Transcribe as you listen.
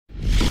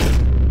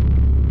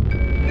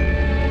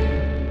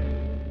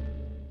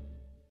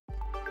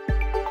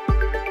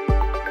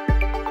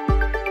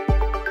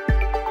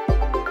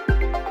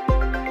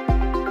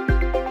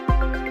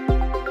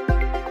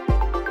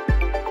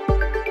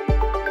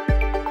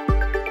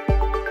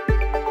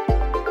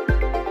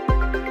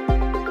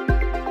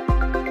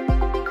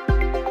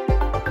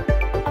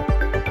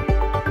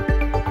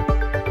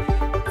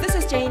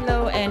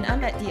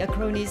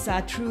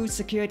Acronis True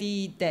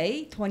Security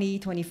Day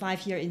 2025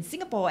 here in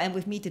Singapore. And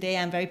with me today,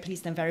 I'm very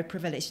pleased and very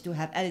privileged to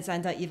have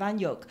Alexander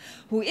Ivanyuk,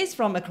 who is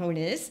from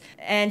Acronis.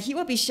 And he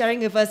will be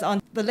sharing with us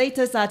on the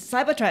latest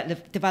cyber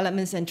threat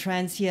developments and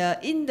trends here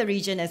in the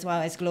region as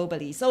well as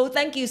globally. So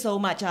thank you so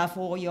much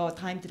for your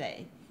time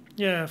today.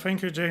 Yeah,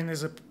 thank you, Jane.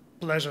 It's a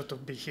pleasure to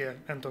be here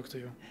and talk to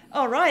you.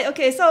 All right.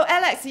 Okay. So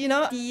Alex,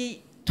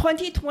 the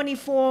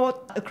 2024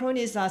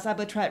 Acronis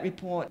cyber threat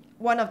report,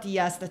 one of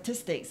the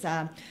statistics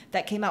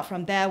that came out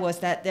from there was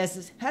that there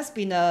has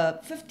been a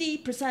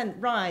 50%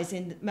 rise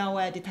in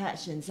malware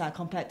detections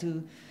compared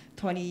to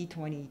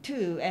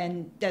 2022,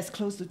 and there's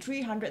close to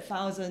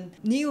 300,000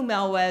 new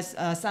malware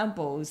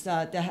samples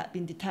that have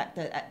been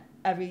detected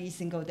every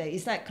single day.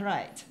 Is that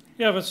correct?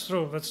 Yeah, that's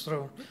true. That's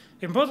true.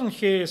 Important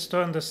here is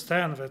to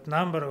understand that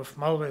number of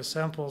malware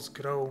samples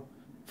grow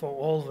for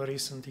all the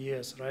recent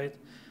years, right?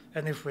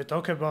 And if we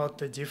talk about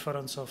the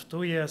difference of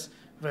 2 years,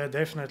 there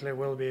definitely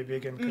will be a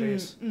big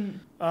increase.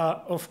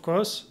 Of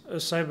course,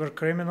 cyber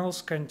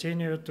criminals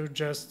continue to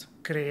just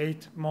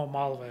create more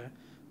malware.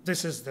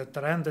 This is the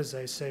trend, as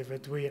I say,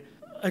 that we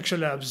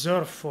actually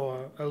observe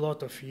for a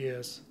lot of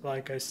years.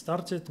 Like I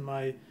started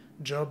my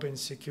job in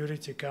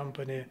security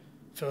company,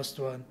 first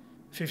one,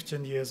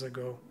 15 years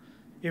ago.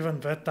 Even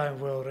that time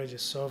we already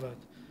saw that.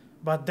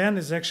 But then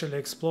it's actually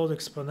exploded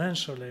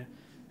exponentially.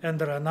 And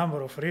there are a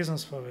number of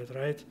reasons for it,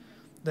 right?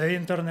 The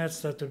internet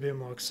started to be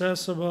more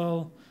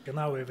accessible.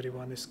 Now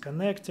everyone is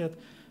connected.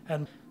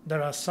 And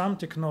there are some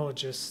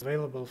technologies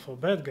available for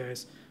bad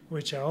guys,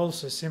 which are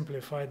also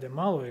simplify the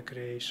malware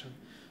creation.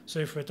 So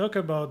if we talk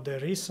about the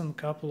recent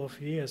couple of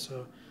years,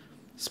 or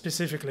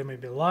specifically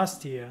maybe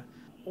last year,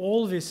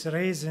 all this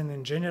raising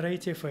in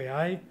generative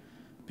AI,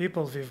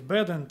 people with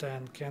bad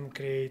intent can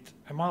create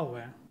a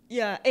malware.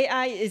 Yeah,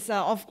 AI is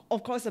of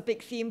course a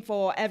big theme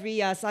for every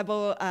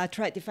cyber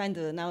threat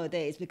defender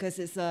nowadays because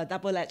it's a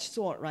double-edged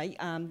sword, right?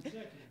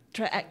 Exactly.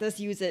 Threat actors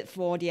use it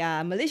for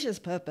their malicious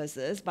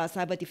purposes, but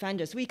cyber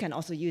defenders, we can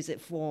also use it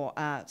for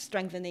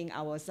strengthening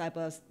our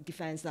cyber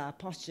defense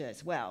posture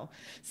as well.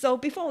 So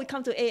before we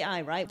come to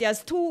AI, right,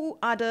 there's two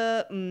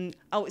other,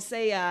 I would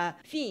say,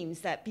 themes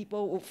that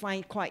people will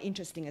find quite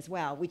interesting as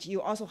well, which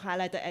you also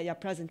highlighted at your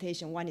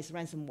presentation. One is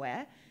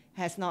ransomware.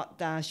 Has not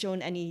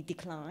shown any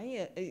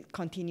decline. It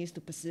continues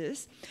to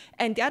persist.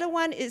 And the other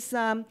one is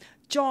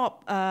job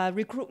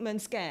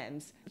recruitment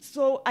scams.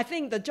 So I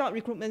think the job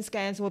recruitment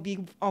scams will be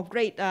of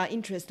great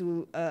interest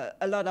to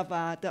a lot of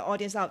the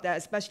audience out there,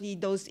 especially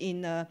those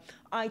in the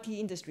IT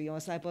industry or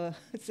cyber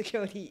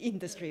security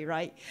industry,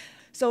 right?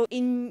 So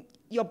in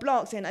your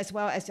blogs and as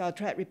well as your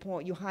threat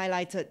report, you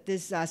highlighted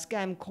this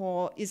scam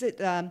called,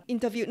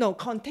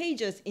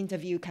 Contagious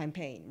Interview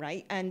campaign,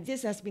 right? And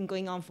this has been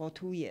going on for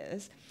 2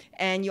 years.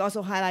 And you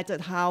also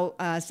highlighted how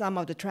some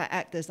of the threat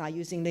actors are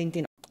using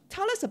LinkedIn.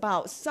 Tell us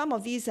about some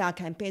of these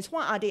campaigns.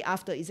 What are they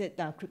after? Is it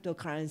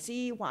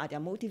cryptocurrency? What are their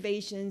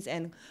motivations?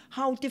 And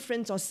how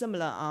different or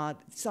similar are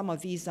some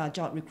of these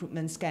job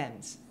recruitment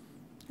scams?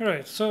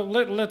 Right. So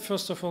let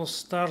first of all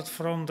start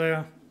from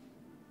the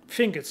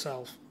thing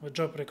itself, the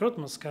job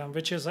recruitment scam,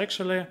 which is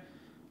actually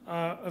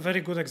a very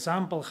good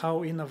example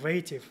how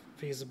innovative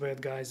these bad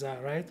guys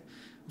are, right?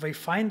 They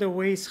find the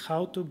ways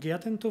how to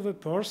get into the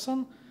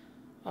person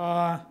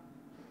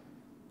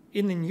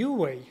in a new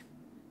way,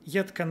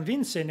 yet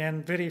convincing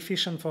and very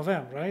efficient for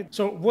them, right?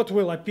 So what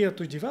will appear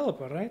to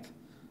developer, right?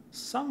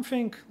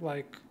 Something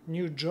like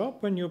new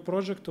job, a new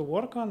project to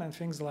work on and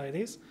things like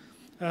this.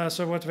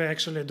 So what they're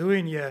actually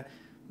doing here,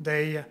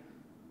 they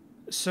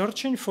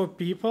searching for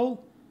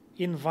people,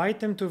 invite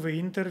them to the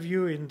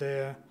interview in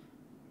the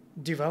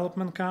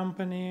development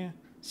company,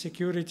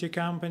 security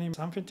company,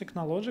 something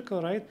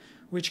technological, right?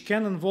 Which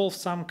can involve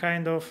some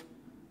kind of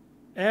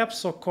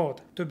apps or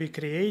code to be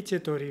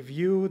created or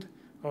reviewed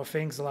or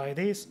things like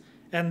this.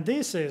 And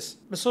this is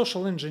a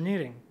social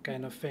engineering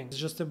kind of thing. It's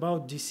just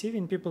about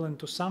deceiving people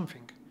into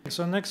something.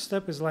 So next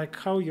step is like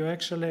how you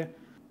actually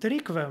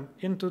trick them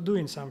into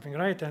doing something,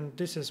 right? And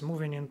this is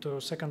moving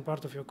into second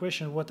part of your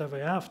question, what are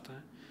they after?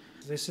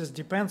 This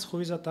depends who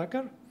is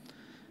attacker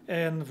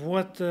and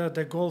what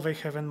the goal they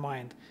have in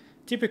mind.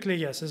 Typically,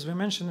 yes, as we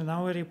mentioned in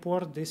our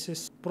report, this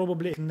is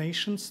probably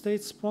nation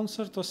state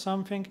sponsored or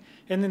something.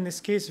 And in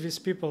this case, these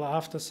people are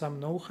after some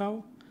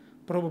know-how,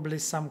 probably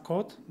some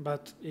code,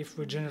 but if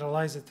we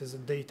generalize it as a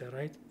data,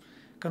 right?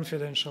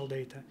 Confidential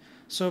data.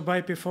 So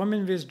by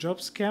performing this job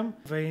scam,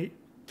 they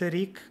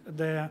trick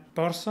the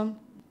person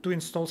to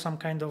install some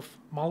kind of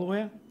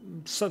malware,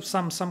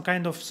 some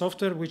kind of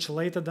software which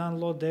later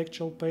download the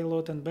actual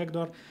payload and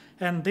backdoor.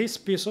 And this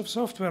piece of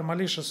software,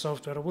 malicious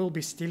software, will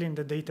be stealing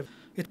the data.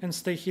 It can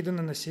stay hidden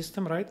in the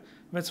system, right?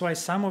 That's why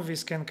some of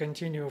this can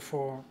continue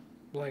for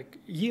like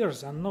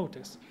years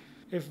unnoticed.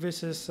 If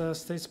this is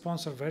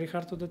state-sponsored, very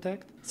hard to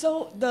detect.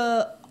 So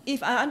the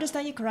if I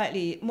understand you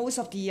correctly, most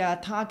of the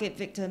target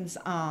victims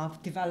are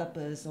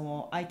developers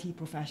or IT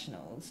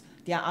professionals.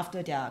 They are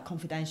after their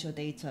confidential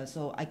data.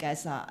 So I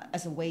guess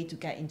as a way to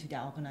get into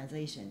their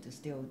organization to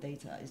steal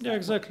data. Yeah,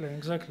 exactly.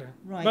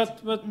 Right.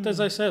 But as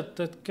I said,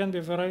 that can be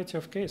a variety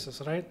of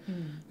cases, right?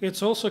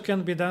 It also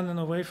can be done in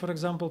a way, for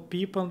example,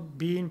 people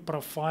being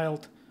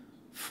profiled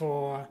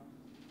for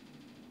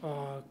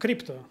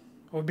crypto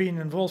or being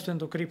involved in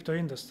the crypto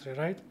industry,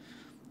 right?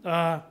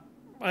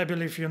 I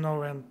believe you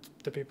know, and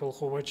the people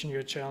who are watching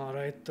your channel,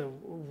 right,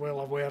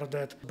 well aware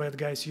that bad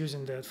guys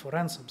using that for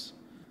ransoms.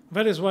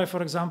 That is why,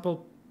 for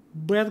example,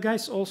 bad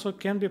guys also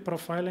can be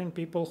profiling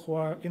people who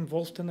are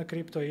involved in the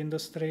crypto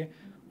industry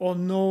or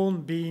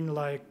known being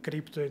like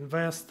crypto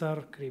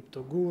investor,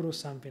 crypto guru,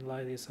 something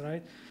like this,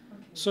 right?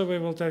 Okay. So they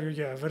will tell you,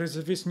 yeah, there is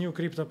this new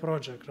crypto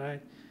project,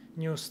 right?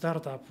 New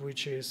startup,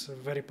 which is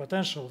very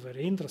potential,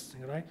 very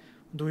interesting, right?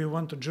 Do you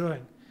want to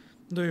join?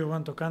 Do you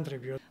want to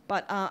contribute?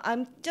 But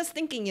I'm just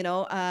thinking,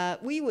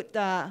 we would,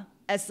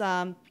 as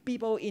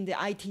people in the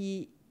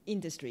IT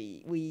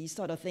industry, we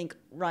sort of think,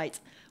 right,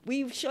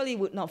 we surely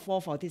would not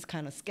fall for this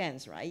kind of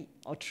scams, right,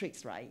 or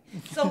tricks, right?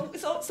 So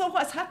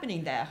what's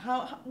happening there?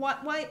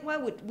 Why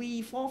would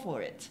we fall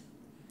for it?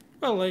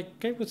 Well,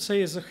 like I would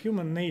say, is a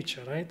human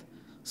nature, right?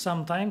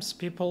 Sometimes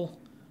people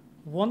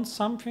want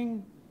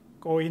something,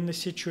 or in a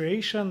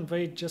situation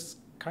they just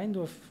kind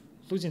of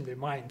losing their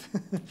mind.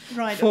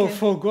 Right.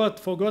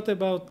 Forgot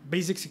about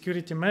basic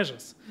security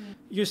measures. Yeah.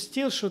 You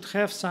still should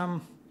have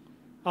some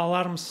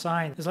alarm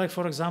sign. It's like,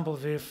 for example,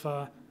 with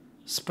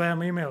spam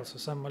emails or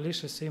some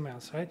malicious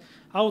emails, right?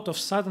 Out of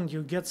sudden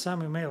you get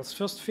some emails.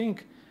 First thing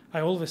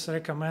I always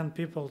recommend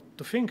people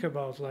to think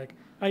about, like,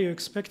 are you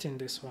expecting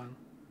this one,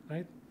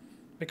 right?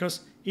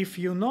 Because if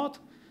you're not,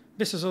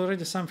 this is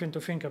already something to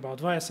think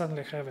about. Why I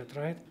suddenly have it,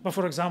 right? But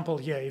for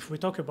example, yeah, if we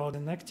talk about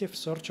an active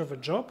search of a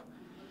job,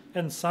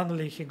 and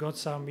suddenly he got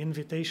some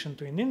invitation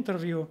to an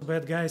interview,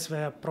 bad guys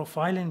were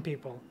profiling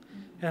people,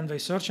 and they're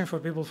searching for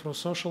people through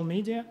social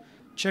media.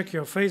 Check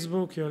your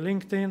Facebook, your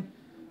LinkedIn,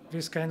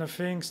 these kind of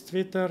things,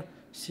 Twitter,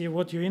 see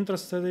what you're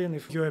interested in,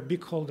 if you're a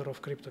big holder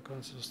of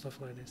cryptocurrencies or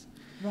stuff like this.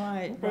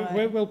 Right.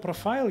 We will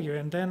profile you,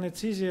 and then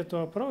it's easier to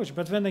approach.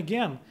 But then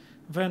again,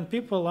 when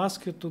people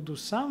ask you to do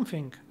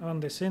something on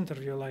this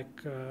interview,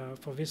 like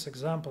for these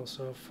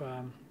examples of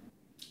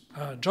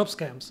job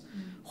scams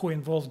who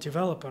involve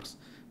developers,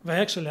 they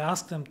actually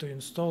ask them to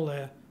install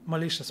a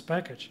malicious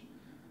package,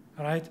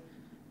 right?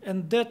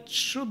 And that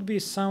should be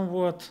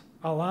somewhat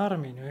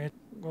alarming, right?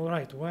 All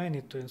right, why I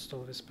need to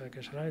install this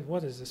package, right?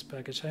 What is this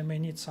package? I may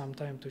need some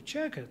time to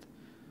check it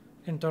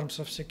in terms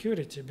of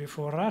security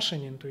before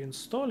rushing into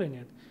installing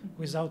it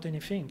without any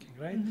thinking,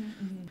 right?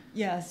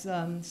 Yes,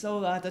 so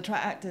the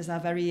threat actors are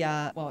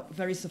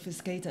very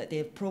sophisticated.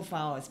 They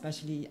profile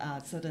especially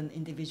certain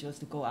individuals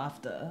to go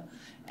after.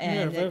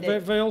 And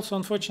they're also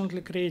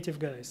unfortunately creative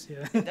guys,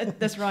 yeah.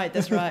 That's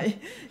right.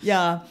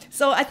 Yeah,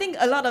 so I think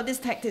a lot of these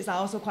tactics are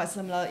also quite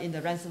similar in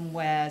the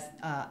ransomware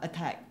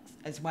attacks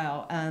as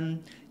well.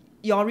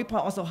 Your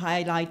report also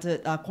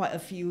highlighted quite a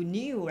few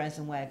new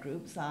ransomware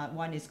groups.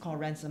 One is called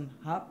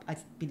Ransomhub. I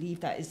believe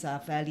that is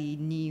fairly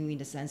new in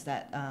the sense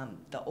that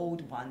the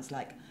old ones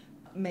like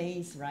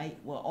Maze, right,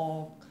 were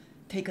all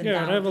taken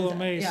down. Revel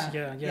Maze,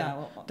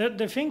 yeah.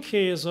 The thing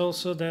here is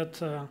also that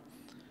the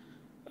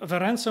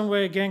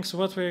ransomware gangs,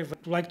 what we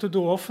like to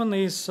do often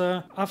is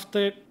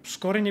after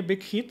scoring a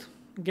big hit,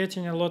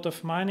 getting a lot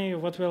of money,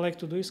 what we like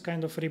to do is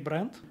kind of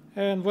rebrand.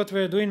 And what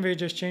we're doing, we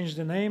just change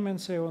the name and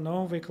say, oh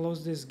no, we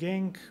close this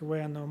gang,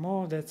 we're no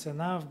more, that's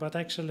enough. But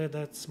actually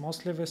that's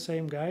mostly the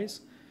same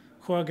guys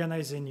who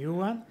organize a new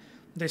one.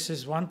 This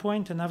is one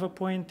point. Another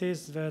point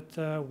is that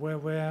there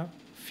were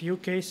few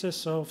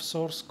cases of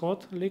source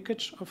code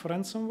leakage of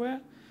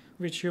ransomware,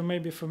 which you may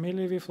be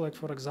familiar with, like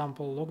for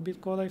example,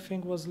 LockBit code I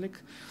think was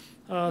leaked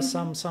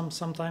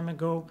some time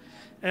ago.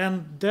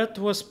 And that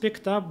was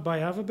picked up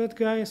by other bad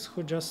guys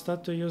who just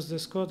start to use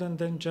this code and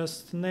then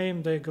just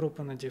name their group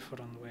in a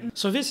different way.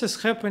 So this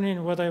is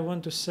happening, what I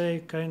want to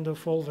say, kind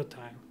of all the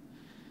time.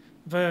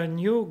 The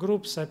new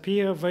groups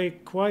appear, they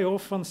quite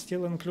often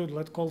still include,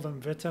 let's call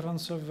them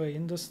veterans of the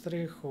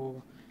industry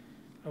who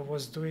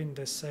was doing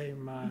the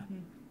same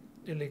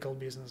illegal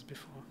business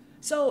before.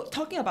 So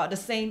talking about the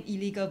same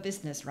illegal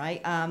business,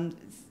 right?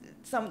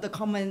 Some of the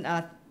common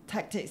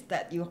tactics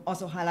that you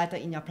also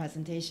highlighted in your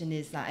presentation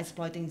is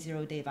exploiting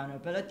zero-day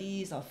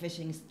vulnerabilities or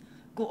phishing,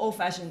 good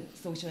old-fashioned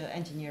social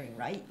engineering,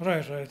 right?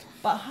 Right.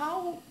 But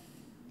how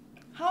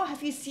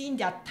have you seen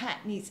their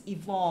techniques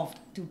evolve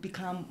to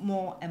become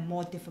more and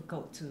more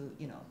difficult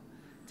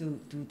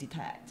to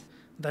detect?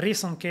 The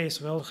recent case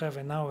we all have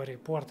in our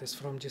report is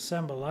from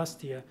December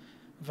last year,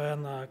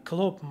 when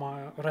Clop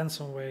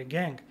ransomware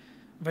gang,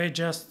 they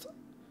just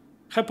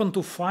happened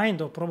to find,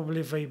 or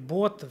probably they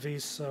bought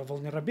this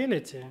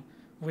vulnerability,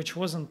 which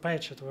wasn't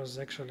patched, it was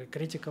actually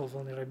critical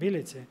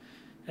vulnerability.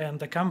 And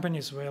the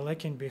companies were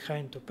lacking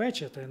behind to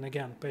patch it. And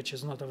again, patch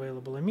is not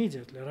available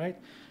immediately, right?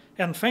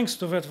 And thanks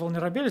to that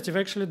vulnerability,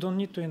 we actually don't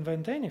need to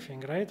invent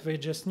anything, right? We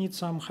just need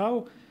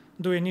somehow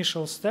do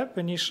initial step,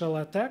 initial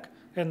attack,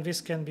 And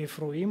this can be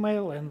through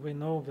email, and we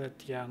know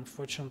that, yeah,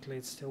 unfortunately,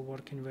 it's still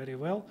working very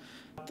well.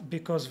 But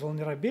because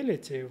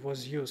vulnerability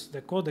was used,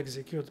 the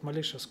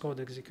malicious code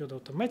execute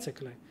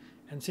automatically,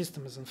 and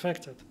system is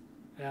infected.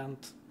 And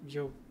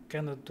you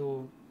cannot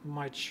do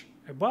much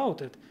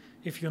about it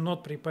if you're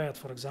not prepared,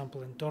 for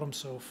example, in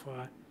terms of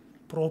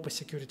proper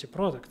security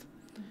product.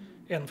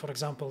 And for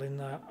example,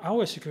 in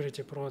our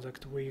security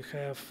product, we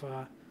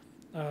have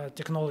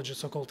technology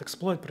so-called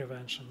exploit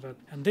prevention.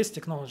 And this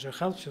technology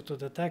helps you to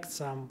detect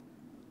some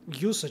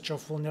usage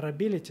of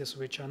vulnerabilities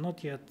which are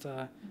not yet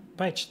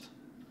patched.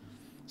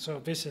 So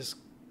this is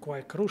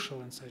quite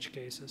crucial in such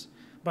cases.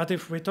 But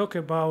if we talk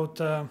about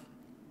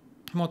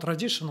more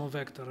traditional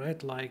vector,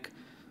 right, like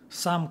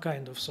some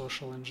kind of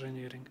social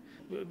engineering,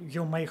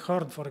 you may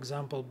heard, for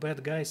example,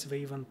 bad guys, they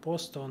even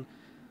post on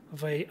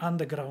the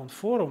underground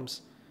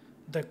forums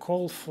the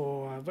call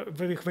for,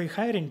 they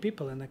hiring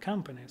people in the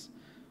companies.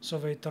 So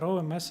they throw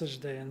a message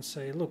there and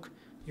say, look,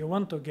 you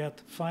want to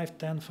get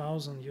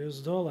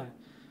 $10,000,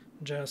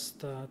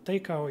 just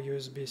take our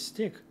USB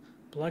stick,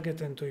 plug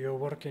it into your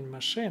working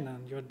machine,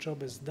 and your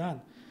job is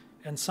done.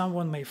 And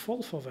someone may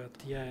fall for that,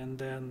 yeah, and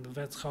then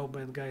that's how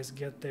bad guys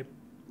get their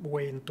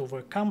way into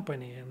the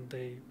company and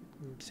the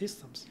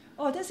systems.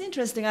 Oh, that's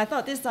interesting. I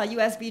thought this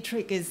USB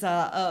trick is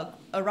a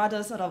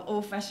rather sort of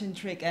old-fashioned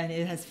trick, and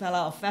it has fell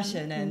out of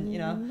fashion. And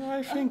No,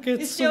 I think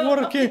it's still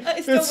working.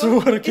 It's still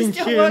working. It's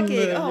still working.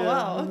 Oh, yeah,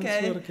 wow.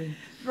 Okay. It's working.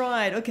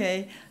 Right.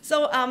 Okay.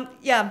 So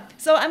yeah.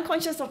 So I'm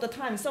conscious of the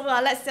time. So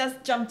let's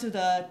just jump to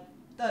the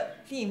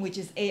theme, which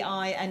is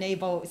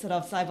AI-enabled sort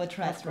of cyber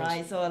threats,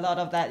 right? So a lot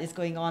of that is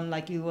going on,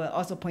 like you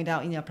also point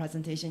out in your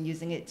presentation,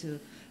 using it to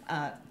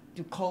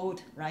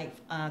code, right,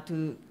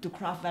 to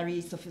craft very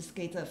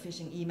sophisticated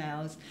phishing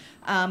emails.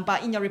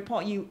 But in your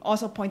report, you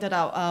also pointed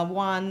out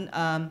one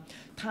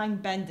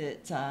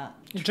time-banded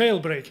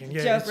jailbreaking,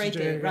 yeah.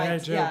 Jailbreaking,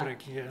 right?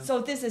 Jailbreaking, yeah.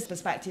 So this is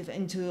perspective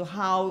into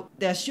how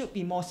there should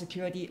be more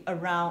security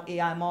around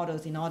AI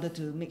models in order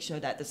to make sure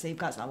that the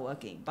safeguards are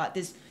working. But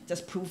this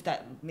just proves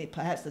that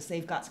perhaps the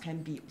safeguards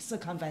can be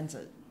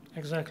circumvented.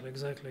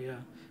 Exactly, yeah.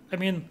 I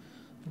mean,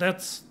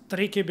 that's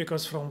tricky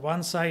because from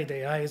one side,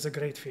 AI is a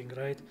great thing,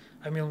 right?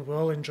 I mean, we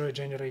all enjoy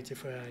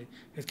generative AI.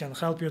 It can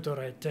help you to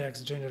write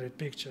text, generate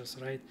pictures,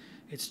 right?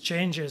 It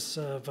changes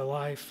the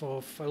life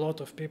of a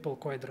lot of people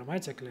quite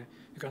dramatically.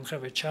 You can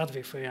have a chat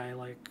with AI,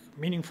 like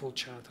meaningful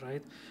chat,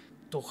 right?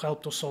 To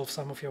help to solve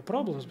some of your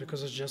problems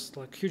because it's just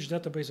like huge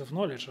database of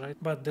knowledge, right?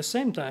 But at the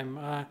same time,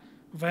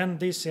 when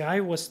this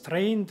AI was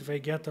trained, they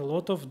get a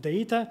lot of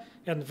data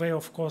and they,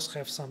 of course,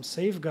 have some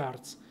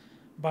safeguards.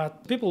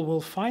 But people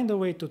will find a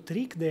way to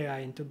trick the AI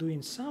into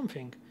doing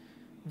something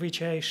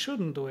which AI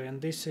shouldn't do.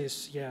 And this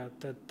is,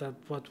 that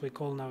what we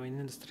call now in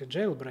industry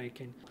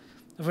jailbreaking.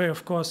 They,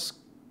 of course,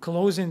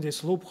 closing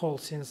this loophole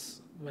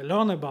since we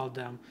learn about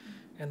them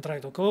and try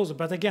to close it.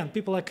 But again,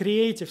 people are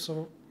creative.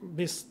 So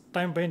this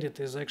time bandit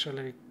is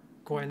actually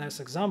quite a nice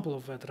example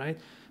of that, right?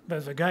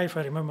 But the guy, if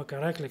I remember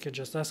correctly, he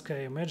just asked,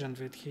 I imagine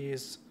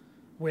that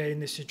we're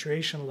in a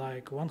situation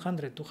like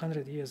 100,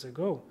 200 years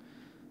ago.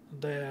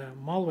 The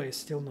malware is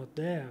still not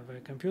there, the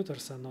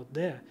computers are not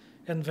there.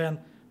 And then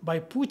by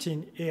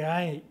putting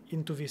AI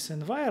into this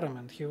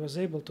environment, he was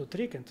able to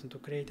trick it and to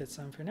create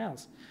something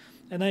else.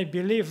 And I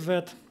believe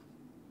that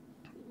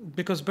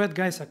because bad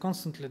guys are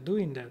constantly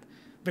doing that,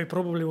 they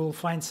probably will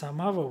find some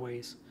other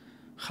ways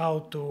how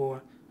to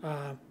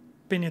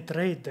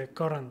penetrate the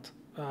current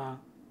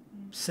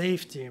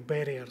safety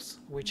barriers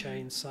which are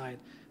inside.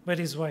 That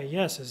is why,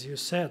 yes, as you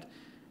said,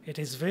 it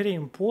is very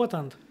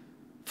important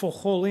for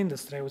whole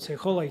industry, I would say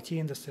whole IT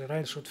industry,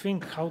 right, should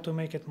think how to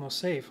make it more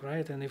safe,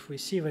 right? And if we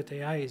see that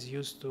AI is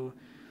used to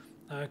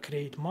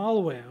create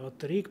malware or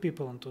trick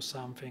people into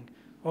something,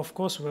 of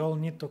course, we all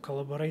need to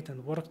collaborate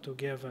and work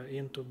together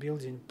into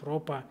building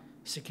proper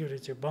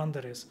security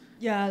boundaries.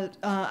 Yeah,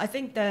 I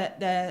think that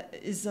there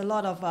is a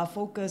lot of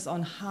focus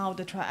on how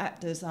the threat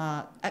actors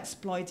are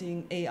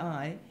exploiting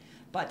AI,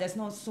 but there's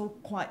not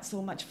quite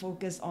so much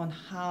focus on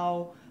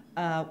how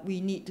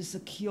we need to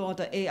secure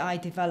the AI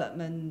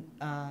development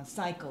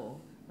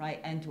cycle, right,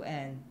 end to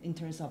end, in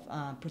terms of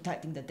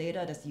protecting the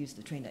data that's used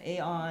to train the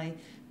AI,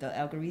 the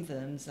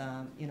algorithms,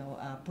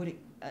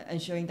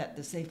 ensuring that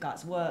the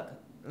safeguards work.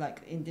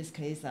 Like in this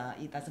case,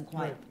 it doesn't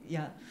quite,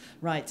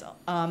 right.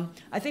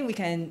 I think we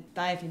can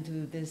dive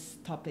into this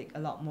topic a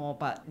lot more,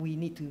 but we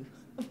need to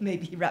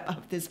maybe wrap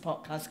up this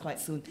podcast quite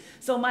soon.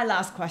 So my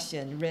last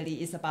question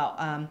really is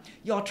about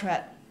your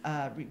threat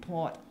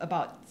report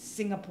about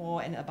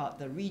Singapore and about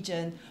the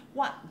region.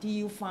 What do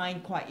you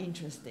find quite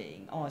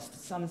interesting, or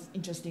some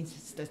interesting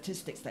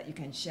statistics that you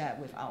can share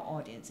with our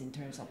audience in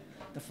terms of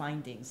the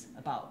findings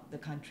about the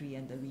country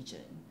and the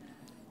region?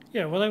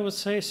 Yeah, what I would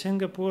say,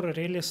 Singapore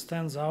really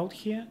stands out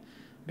here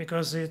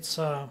because it's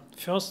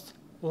first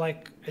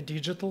like a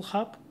digital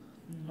hub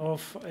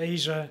of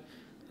Asia.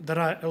 There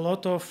are a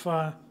lot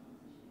of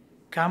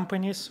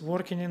companies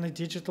working in the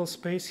digital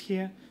space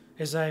here.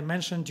 As I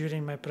mentioned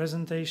during my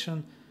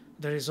presentation,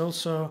 there is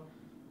also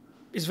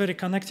it's very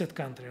connected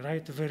country,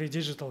 right? Very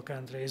digital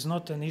country. It's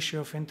not an issue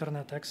of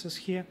internet access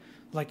here,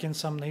 like in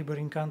some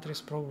neighboring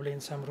countries, probably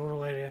in some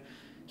rural area.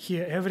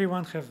 Here,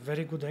 everyone have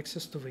very good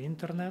access to the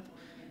internet,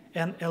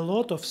 and a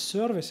lot of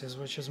services,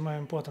 which is more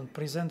important,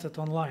 presented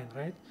online,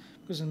 right?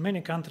 Because in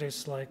many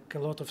countries, like a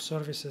lot of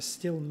services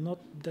still not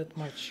that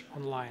much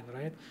online,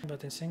 right?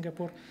 But in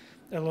Singapore,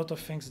 a lot of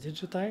things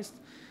digitized,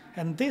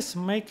 and this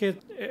make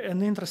it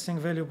an interesting,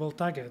 valuable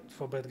target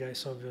for bad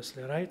guys,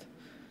 obviously, right?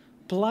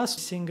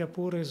 Plus,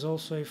 Singapore is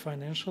also a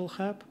financial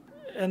hub,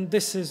 and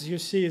this is, you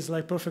see, is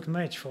like perfect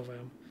match for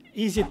them.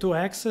 Easy to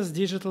access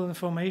digital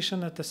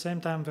information, at the same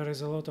time there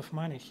is a lot of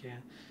money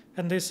here.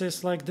 And this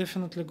is like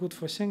definitely good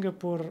for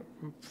Singapore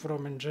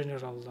from in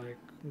general, like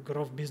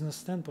growth business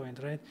standpoint,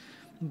 right?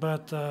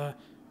 But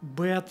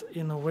bad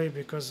in a way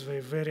because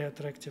we're very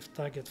attractive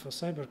target for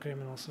cyber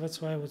criminals.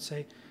 That's why I would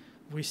say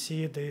we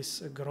see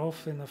this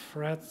growth in the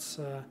threats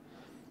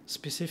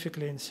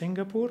specifically in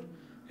Singapore,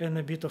 and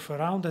a bit of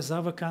around as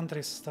other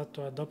countries start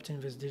to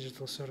adopting these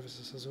digital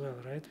services as well,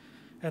 right?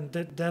 And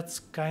that's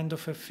kind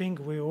of a thing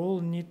we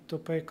all need to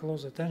pay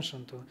close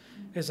attention to.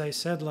 As I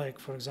said, like,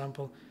 for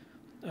example,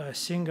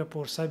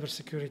 Singapore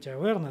Cybersecurity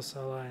Awareness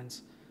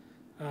Alliance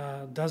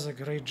does a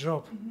great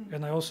job.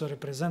 And I also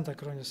represent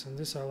Acronis in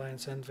this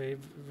alliance, and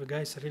the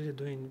guys are really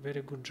doing a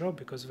very good job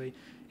because they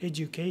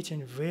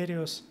educating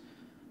various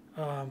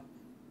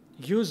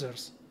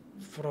users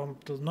from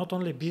not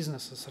only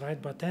businesses,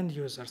 right, but end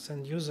users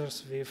and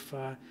users with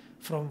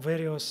from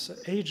various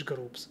age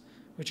groups,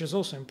 which is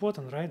also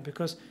important, right,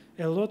 because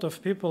a lot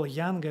of people,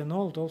 young and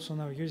old, also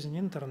now using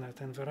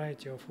internet in a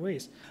variety of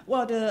ways.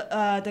 Well,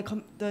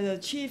 the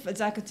chief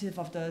executive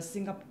of the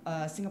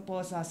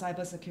Singapore's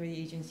cybersecurity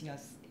agency,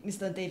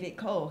 Mr. David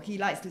Koh, he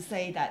likes to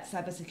say that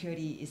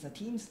cybersecurity is a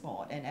team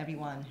sport and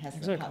everyone has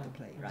a part to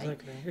play, right?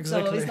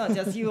 Exactly. So it's not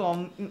just you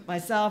or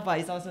myself, but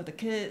it's also the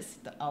kids,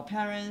 our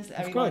parents,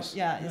 everyone. Of course.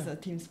 Yeah, it's a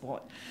team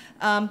sport.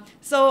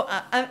 So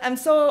I'm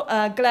so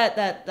glad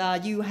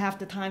that you have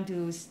the time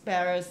to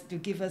spare us, to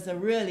give us a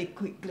really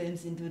quick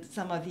glimpse into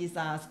some of these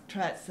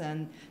threats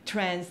and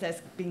trends that's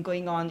been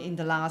going on in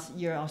the last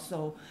year or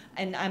so.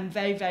 And I'm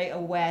very, very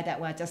aware that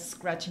we're just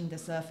scratching the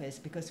surface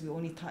because we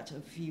only touch a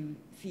few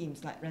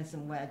themes like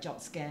ransomware, job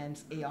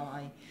scams,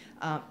 AI,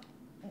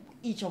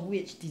 each of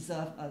which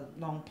deserve a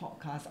long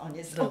podcast on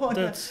its own.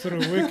 That's true.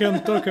 We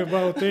can talk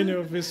about any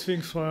of these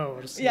things for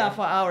hours. Yeah,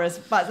 for hours.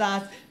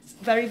 But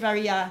very,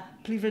 very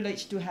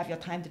privileged to have your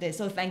time today.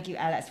 So thank you,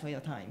 Alex, for your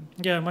time.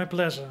 Yeah, my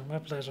pleasure. My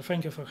pleasure.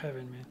 Thank you for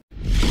having me.